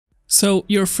So,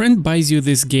 your friend buys you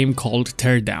this game called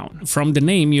Teardown. From the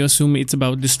name, you assume it's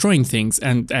about destroying things,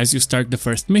 and as you start the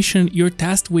first mission, you're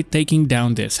tasked with taking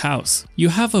down this house. You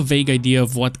have a vague idea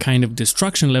of what kind of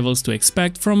destruction levels to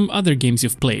expect from other games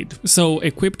you've played. So,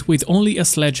 equipped with only a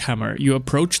sledgehammer, you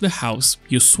approach the house,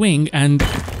 you swing, and...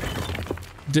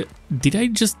 Did I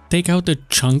just take out a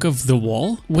chunk of the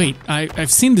wall? Wait, I've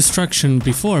seen destruction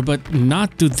before, but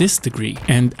not to this degree.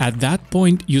 And at that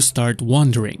point, you start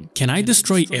wondering, can I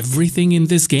destroy everything in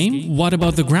this game? What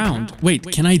about the ground?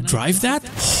 Wait, can I drive that?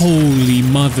 Holy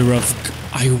mother of...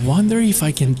 I wonder if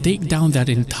I can take down that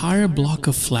entire block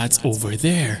of flats over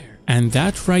there. And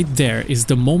that right there is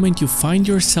the moment you find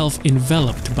yourself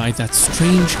enveloped by that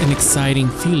strange and exciting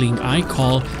feeling I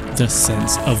call the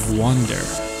sense of wonder.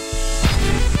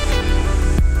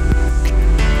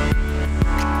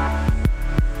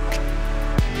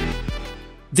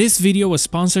 This video was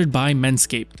sponsored by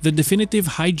Manscaped, the definitive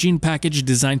hygiene package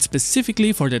designed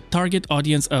specifically for the target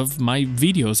audience of my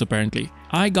videos apparently.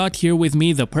 I got here with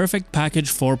me the Perfect Package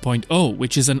 4.0,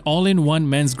 which is an all-in-one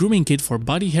men's grooming kit for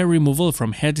body hair removal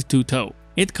from head to toe.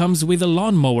 It comes with a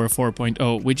Lawnmower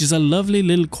 4.0, which is a lovely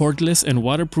little cordless and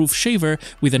waterproof shaver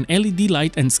with an LED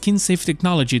light and skin-safe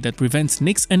technology that prevents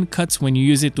nicks and cuts when you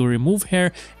use it to remove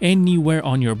hair anywhere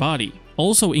on your body.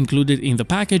 Also included in the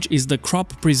package is the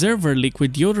Crop Preserver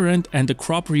liquid deodorant and the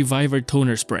Crop Reviver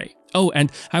toner spray. Oh,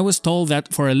 and I was told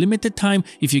that for a limited time,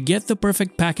 if you get the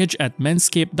perfect package at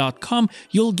manscaped.com,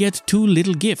 you'll get 2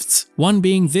 little gifts. One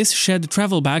being this shed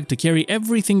travel bag to carry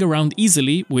everything around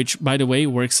easily, which by the way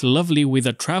works lovely with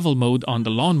a travel mode on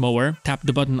the lawnmower. Tap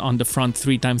the button on the front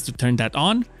 3 times to turn that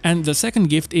on. And the second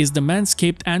gift is the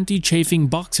Manscaped anti-chafing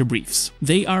boxer briefs.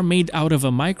 They are made out of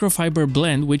a microfiber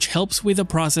blend which helps with the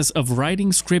process of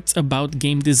writing scripts about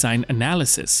game design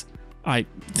analysis. I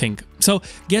think. So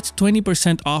get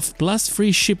 20% off plus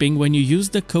free shipping when you use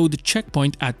the code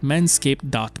checkpoint at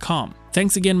manscaped.com.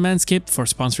 Thanks again Manscaped for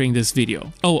sponsoring this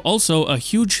video. Oh, also a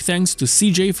huge thanks to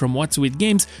CJ from What's With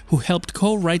Games who helped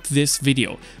co-write this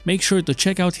video. Make sure to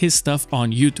check out his stuff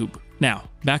on YouTube. Now,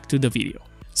 back to the video.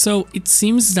 So it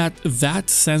seems that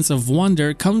sense of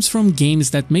wonder comes from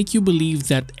games that make you believe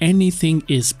that anything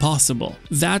is possible.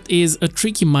 That is a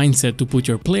tricky mindset to put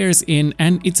your players in,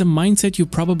 and it's a mindset you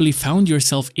probably found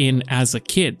yourself in as a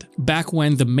kid, back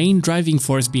when the main driving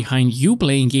force behind you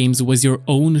playing games was your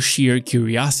own sheer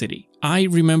curiosity. I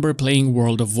remember playing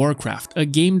World of Warcraft, a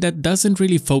game that doesn't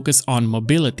really focus on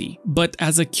mobility. But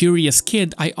as a curious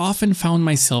kid, I often found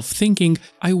myself thinking,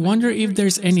 I wonder if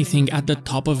there's anything at the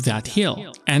top of that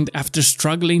hill. And after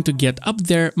struggling to get up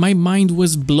there, my mind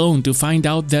was blown to find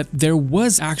out that there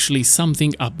was actually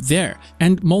something up there.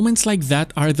 And moments like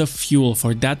that are the fuel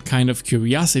for that kind of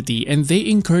curiosity, and they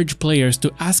encourage players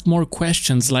to ask more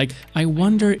questions like, I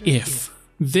wonder if...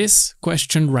 This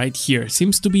question right here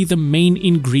seems to be the main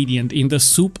ingredient in the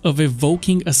soup of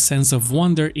evoking a sense of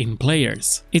wonder in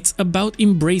players. It's about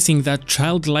embracing that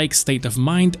childlike state of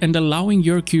mind and allowing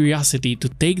your curiosity to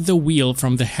take the wheel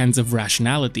from the hands of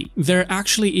rationality. There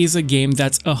actually is a game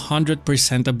that's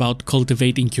 100% about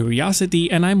cultivating curiosity,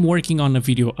 and I'm working on a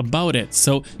video about it,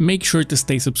 so make sure to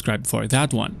stay subscribed for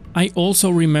that one. I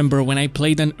also remember when I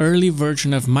played an early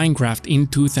version of Minecraft in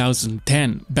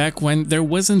 2010, back when there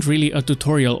wasn't really a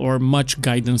tutorial or much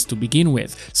guidance to begin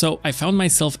with, so I found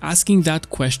myself asking that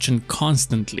question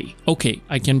constantly. Okay,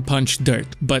 I can punch dirt,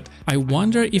 but I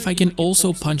wonder if I can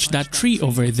also punch that tree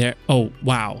over there. Oh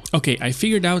wow. Okay, I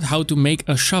figured out how to make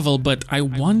a shovel, but I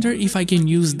wonder if I can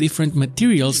use different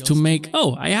materials to make...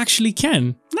 Oh, I actually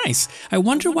can. Nice. I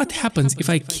wonder what happens if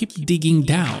I keep digging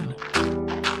down.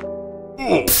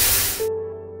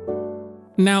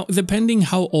 Now, depending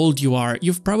how old you are,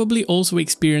 you've probably also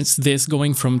experienced this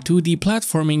going from 2D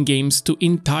platforming games to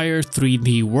entire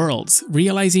 3D worlds,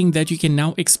 realizing that you can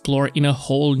now explore in a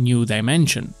whole new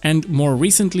dimension. And more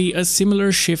recently, a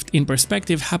similar shift in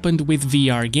perspective happened with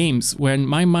VR games, when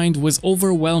my mind was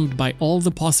overwhelmed by all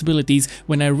the possibilities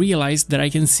when I realized that I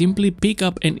can simply pick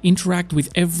up and interact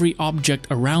with every object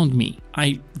around me.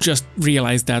 I just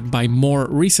realized that by more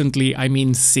recently, I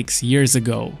mean 6 years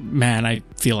ago. Man, I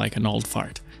feel like an old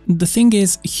fart. The thing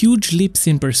is, huge leaps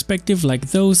in perspective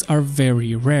like those are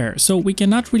very rare, so we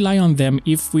cannot rely on them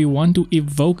if we want to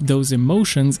evoke those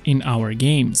emotions in our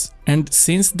games. And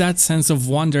since that sense of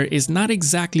wonder is not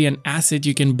exactly an asset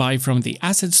you can buy from the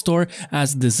asset store,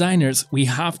 as designers we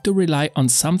have to rely on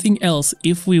something else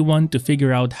if we want to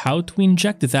figure out how to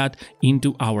inject that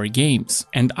into our games.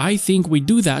 And I think we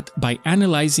do that by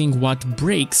analyzing what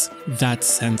breaks that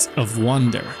sense of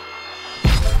wonder.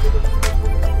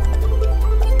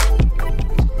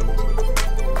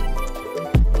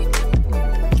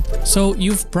 So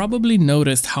you've probably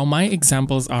noticed how my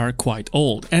examples are quite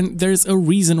old, and there's a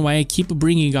reason why I keep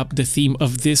bringing up the theme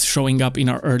of this showing up in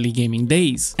our early gaming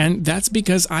days. And that's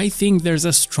because I think there's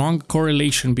a strong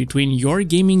correlation between your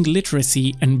gaming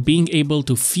literacy and being able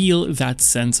to feel that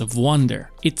sense of wonder.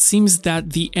 It seems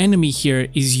that the enemy here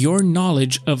is your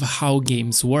knowledge of how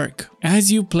games work.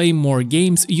 As you play more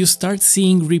games, you start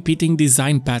seeing repeating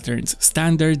design patterns,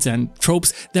 standards, and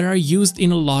tropes that are used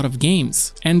in a lot of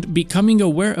games. And becoming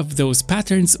aware of those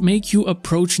patterns make you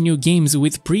approach new games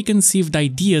with preconceived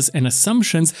ideas and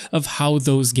assumptions of how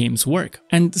those games work.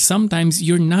 And sometimes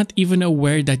you're not even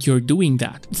aware that you're doing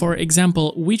that. For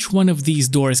example, which one of these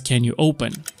doors can you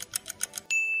open?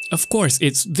 Of course,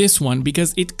 it's this one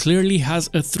because it clearly has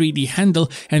a 3D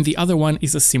handle and the other one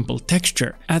is a simple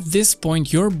texture. At this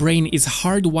point, your brain is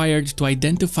hardwired to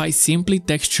identify simply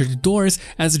textured doors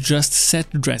as just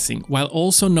set dressing, while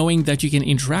also knowing that you can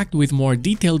interact with more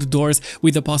detailed doors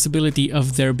with the possibility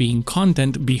of there being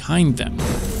content behind them.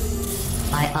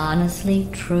 I honestly,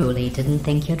 truly didn't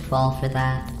think you'd fall for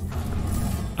that.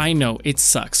 I know, it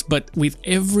sucks, but with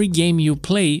every game you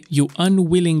play, you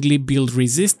unwillingly build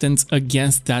resistance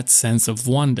against that sense of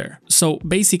wonder. So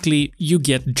basically, you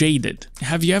get jaded.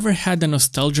 Have you ever had a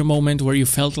nostalgia moment where you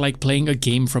felt like playing a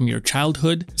game from your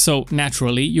childhood? So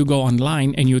naturally, you go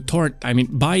online and you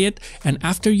buy it, and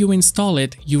after you install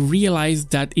it, you realize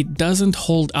that it doesn't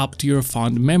hold up to your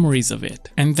fond memories of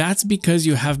it. And that's because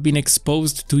you have been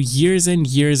exposed to years and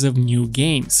years of new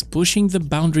games, pushing the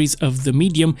boundaries of the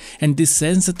medium and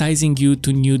desensitizing you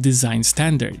to new design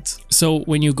standards. So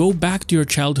when you go back to your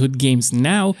childhood games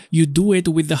now, you do it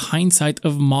with the hindsight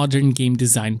of modern game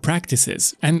design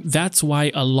practices, and that's why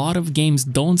a lot of games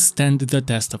don't stand the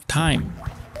test of time.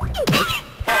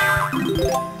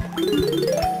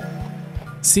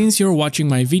 Since you're watching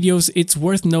my videos, it's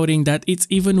worth noting that it's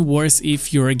even worse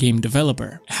if you're a game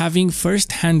developer. Having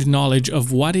first-hand knowledge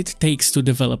of what it takes to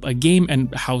develop a game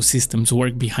and how systems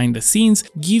work behind the scenes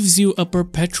gives you a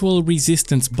perpetual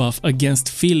resistance buff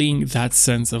against feeling that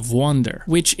sense of wonder,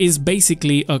 which is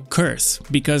basically a curse,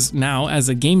 because now as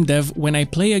a game dev, when I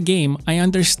play a game, I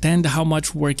understand how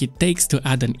much work it takes to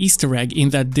add an Easter egg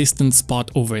in that distant spot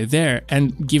over there,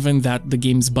 and given that the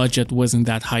game's budget wasn't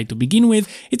that high to begin with,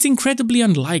 it's incredibly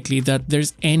unlikely that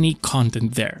there's any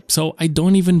content there, so I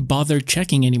don't even bother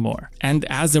checking anymore. And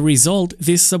as a result,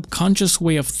 this subconscious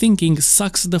way of thinking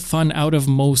sucks the fun out of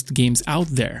most games out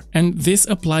there. And this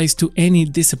applies to any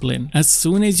discipline. As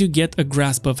soon as you get a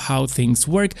grasp of how things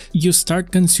work, you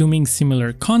start consuming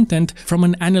similar content from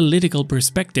an analytical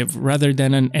perspective rather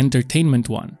than an entertainment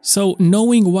one. So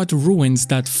knowing what ruins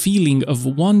that feeling of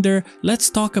wonder, let's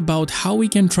talk about how we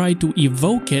can try to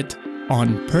evoke it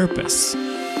on purpose.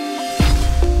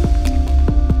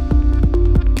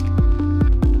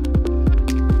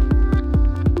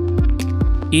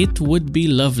 It would be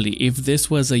lovely if this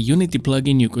was a Unity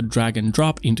plugin you could drag and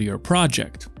drop into your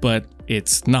project, but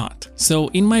it's not. So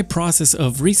in my process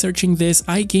of researching this,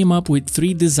 I came up with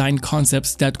 3 design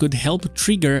concepts that could help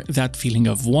trigger that feeling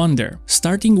of wonder,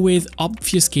 starting with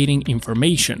obfuscating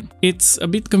information. It's a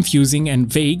bit confusing and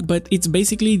vague, but it's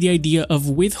basically the idea of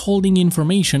withholding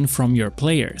information from your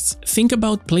players. Think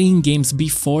about playing games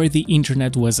before the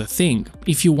internet was a thing.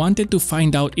 If you wanted to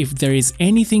find out if there is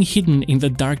anything hidden in the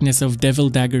darkness of Devil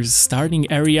Dagger's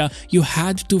starting area, you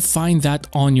had to find that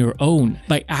on your own,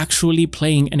 by actually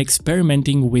playing and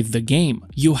experimenting with the game.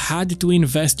 You had to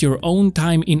invest your own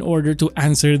time in order to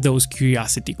answer those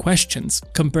curiosity questions,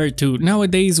 compared to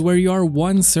nowadays where you are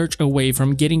one search away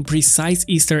from getting precise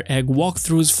Easter egg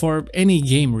walkthroughs for any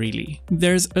game really.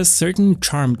 There's a certain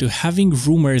charm to having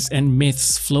rumors and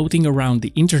myths floating around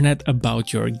the internet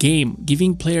about your game,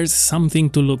 giving players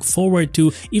something to look forward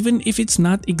to even if it's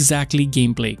not exactly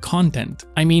gameplay content.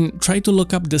 I mean, try to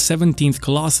look up the 17th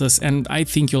Colossus and I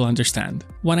think you'll understand.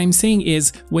 What I'm saying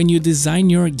is, when you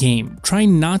design your game, try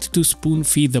not to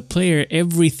spoon-feed the player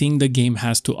everything the game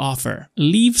has to offer.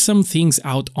 Leave some things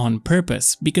out on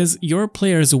purpose, because your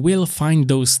players will find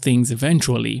those things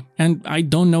eventually. And I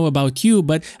don't know about you,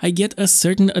 but I get a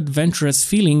certain adventurous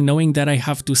feeling knowing that I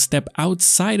have to step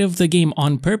outside of the game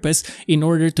on purpose in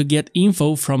order to get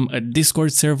info from a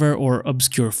Discord server or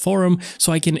obscure forum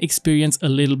so I can experience a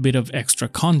little bit of extra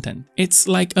content. It's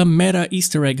like a meta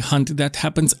Easter egg hunt that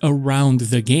happens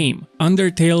around the game.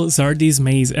 Undertale, Zardy's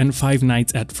Maze, and Five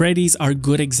Nights at Freddy's are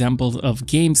good examples of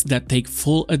games that take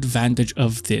full advantage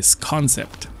of this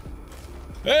concept.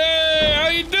 Hey, how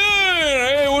you doing?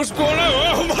 Hey, what's going on?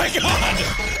 Oh my god!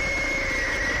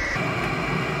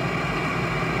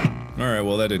 Alright,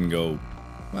 well that didn't go...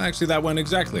 Well, actually that went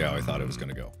exactly how I thought it was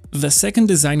gonna go. The second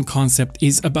design concept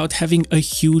is about having a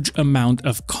huge amount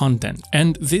of content,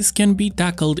 and this can be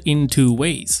tackled in two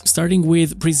ways, starting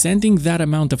with presenting that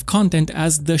amount of content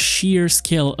as the sheer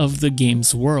scale of the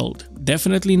game's world.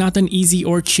 Definitely not an easy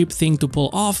or cheap thing to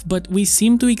pull off, but we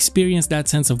seem to experience that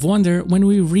sense of wonder when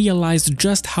we realized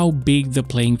just how big the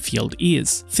playing field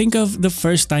is. Think of the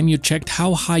first time you checked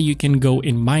how high you can go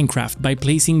in Minecraft by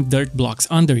placing dirt blocks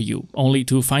under you, only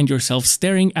to find yourself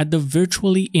staring at the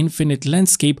virtually infinite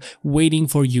landscape waiting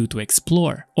for you to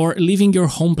explore. Or leaving your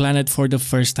home planet for the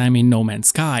first time in No Man's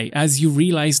Sky, as you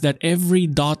realize that every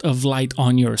dot of light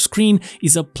on your screen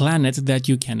is a planet that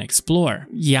you can explore.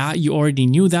 Yeah, you already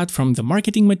knew that from the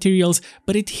marketing materials,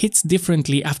 but it hits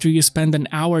differently after you spend an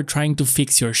hour trying to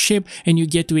fix your ship and you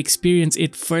get to experience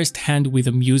it firsthand with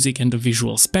the music and the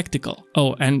visual spectacle.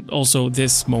 Oh, and also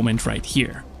this moment right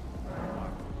here.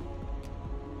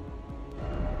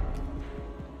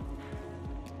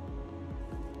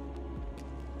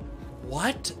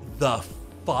 What the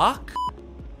fuck?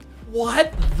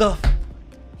 What the...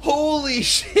 Holy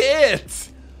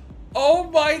shit!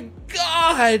 Oh my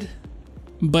god!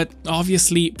 But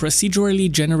obviously,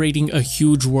 procedurally generating a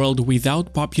huge world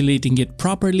without populating it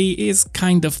properly is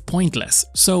kind of pointless.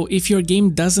 So if your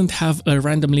game doesn't have a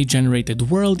randomly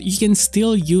generated world, you can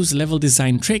still use level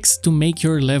design tricks to make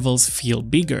your levels feel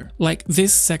bigger. Like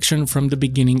this section from the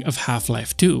beginning of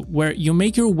Half-Life 2, where you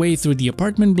make your way through the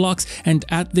apartment blocks and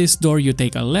at this door you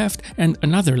take a left and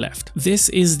another left. This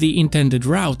is the intended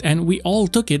route, and we all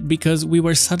took it because we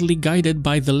were subtly guided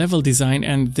by the level design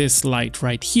and this light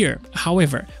right here.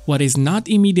 However, what is not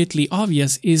immediately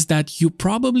obvious is that you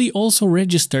probably also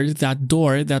registered that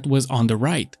door that was on the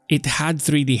right. It had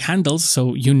 3D handles,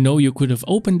 so you know you could have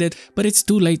opened it, but it's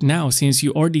too late now since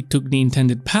you already took the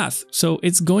intended path, so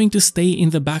it's going to stay in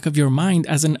the back of your mind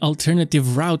as an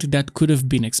alternative route that could have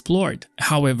been explored.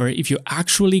 However, if you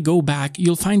actually go back,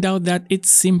 you'll find out that it's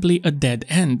simply a dead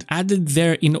end, added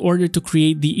there in order to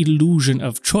create the illusion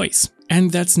of choice. And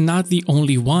that's not the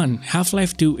only one.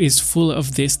 Half-Life 2 is full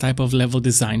of this type of level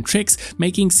design tricks,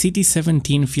 making City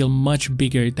 17 feel much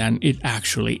bigger than it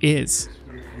actually is.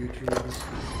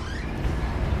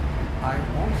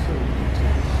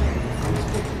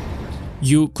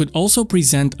 You could also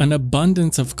present an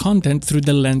abundance of content through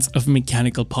the lens of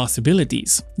mechanical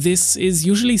possibilities. This is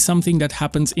usually something that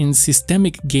happens in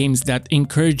systemic games that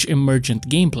encourage emergent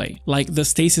gameplay, like the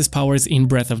stasis powers in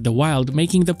Breath of the Wild,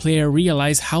 making the player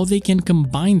realize how they can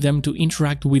combine them to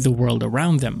interact with the world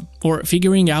around them. Or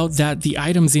figuring out that the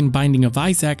items in Binding of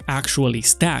Isaac actually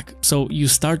stack, so you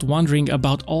start wondering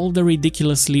about all the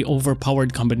ridiculously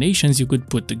overpowered combinations you could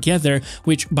put together,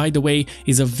 which, by the way,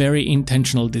 is a very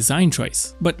intentional design choice.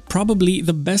 But probably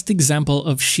the best example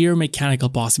of sheer mechanical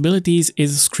possibilities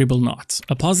is Scribblenauts,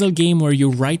 a puzzle game where you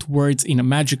write words in a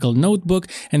magical notebook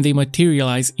and they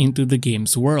materialize into the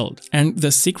game's world. And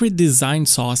the secret design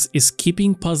sauce is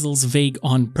keeping puzzles vague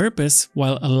on purpose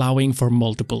while allowing for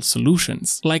multiple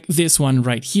solutions. Like this one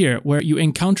right here, where you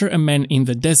encounter a man in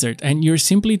the desert and you're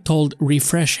simply told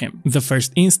refresh him. The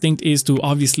first instinct is to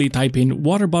obviously type in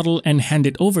water bottle and hand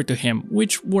it over to him,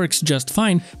 which works just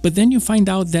fine, but then you find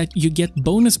out that you get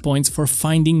bonus points for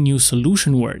finding new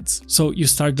solution words. So you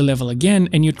start the level again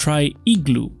and you try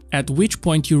igloo, at which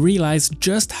point you realize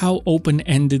just how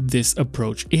open-ended this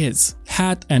approach is.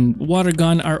 Hat and water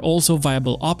gun are also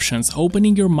viable options,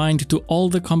 opening your mind to all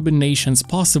the combinations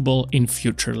possible in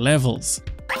future levels.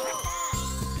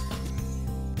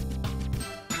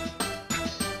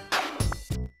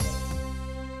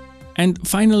 And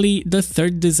finally, the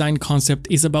third design concept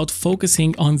is about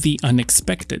focusing on the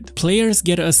unexpected. Players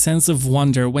get a sense of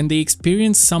wonder when they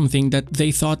experience something that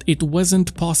they thought it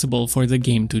wasn't possible for the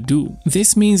game to do.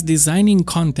 This means designing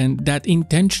content that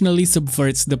intentionally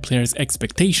subverts the player's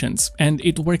expectations, and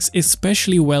it works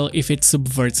especially well if it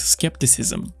subverts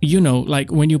skepticism. You know,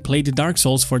 like when you played Dark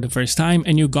Souls for the first time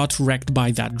and you got wrecked by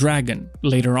that dragon.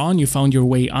 Later on, you found your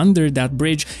way under that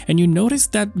bridge and you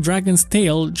noticed that dragon's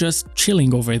tail just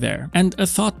chilling over there. And a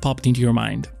thought popped into your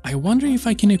mind. I wonder if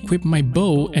I can equip my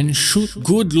bow and shoot.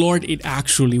 Good lord, it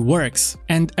actually works.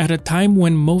 And at a time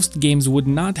when most games would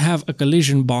not have a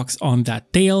collision box on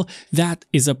that tail, that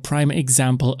is a prime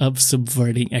example of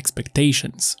subverting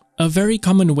expectations. A very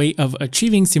common way of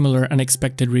achieving similar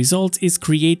unexpected results is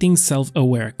creating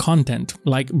self-aware content,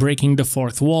 like breaking the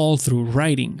fourth wall through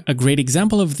writing. A great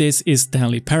example of this is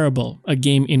Stanley Parable, a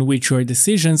game in which your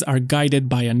decisions are guided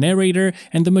by a narrator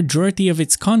and the majority of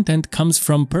its content comes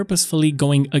from purposefully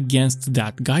going against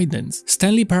that guidance.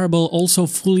 Stanley Parable also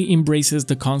fully embraces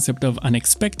the concept of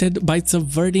unexpected by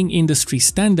subverting industry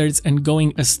standards and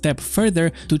going a step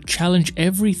further to challenge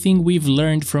everything we've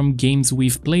learned from games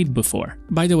we've played before.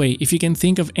 By the way, if you can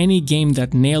think of any game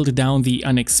that nailed down the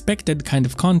unexpected kind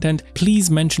of content, please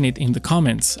mention it in the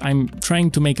comments. I'm trying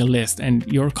to make a list and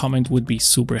your comment would be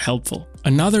super helpful.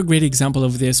 Another great example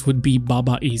of this would be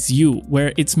Baba Is You,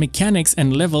 where its mechanics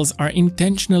and levels are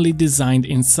intentionally designed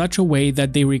in such a way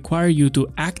that they require you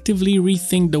to actively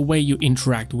rethink the way you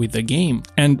interact with the game.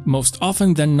 And most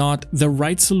often than not, the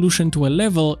right solution to a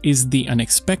level is the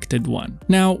unexpected one.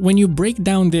 Now, when you break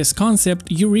down this concept,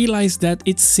 you realize that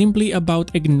it's simply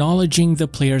about acknowledging the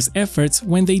player's efforts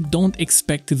when they don't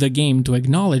expect the game to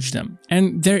acknowledge them.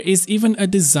 And there is even a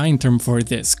design term for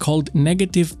this called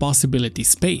negative possibility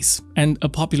space. And a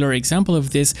popular example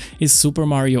of this is Super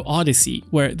Mario Odyssey,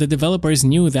 where the developers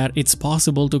knew that it's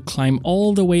possible to climb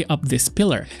all the way up this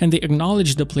pillar, and they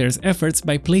acknowledged the player's efforts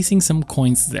by placing some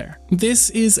coins there. This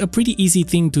is a pretty easy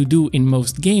thing to do in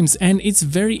most games, and it's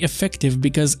very effective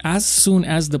because as soon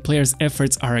as the player's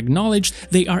efforts are acknowledged,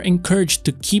 they are encouraged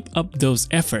to keep up those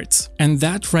efforts. And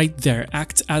that right there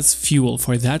acts as fuel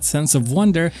for that sense of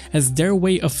wonder, as their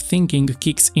way of thinking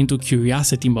kicks into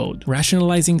curiosity mode,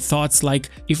 rationalizing thoughts like,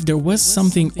 if there was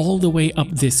something all the way up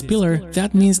this pillar,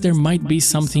 that means there might be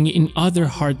something in other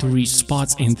hard to reach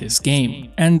spots in this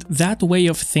game. And that way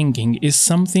of thinking is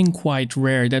something quite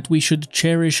rare that we should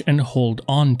cherish and hold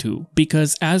on to,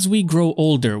 because as we grow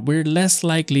older, we're less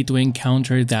likely to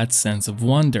encounter that sense of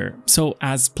wonder. So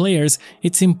as players,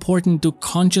 it's important to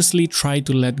consciously try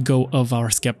to let go of our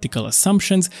skeptical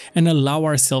assumptions and allow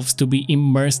ourselves to be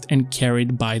immersed and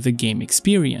carried by the game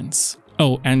experience.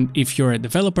 Oh, and if you're a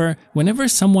developer, whenever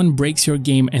someone breaks your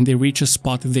game and they reach a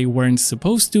spot they weren't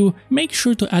supposed to, make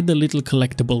sure to add a little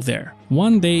collectible there.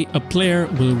 One day, a player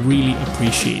will really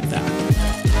appreciate that.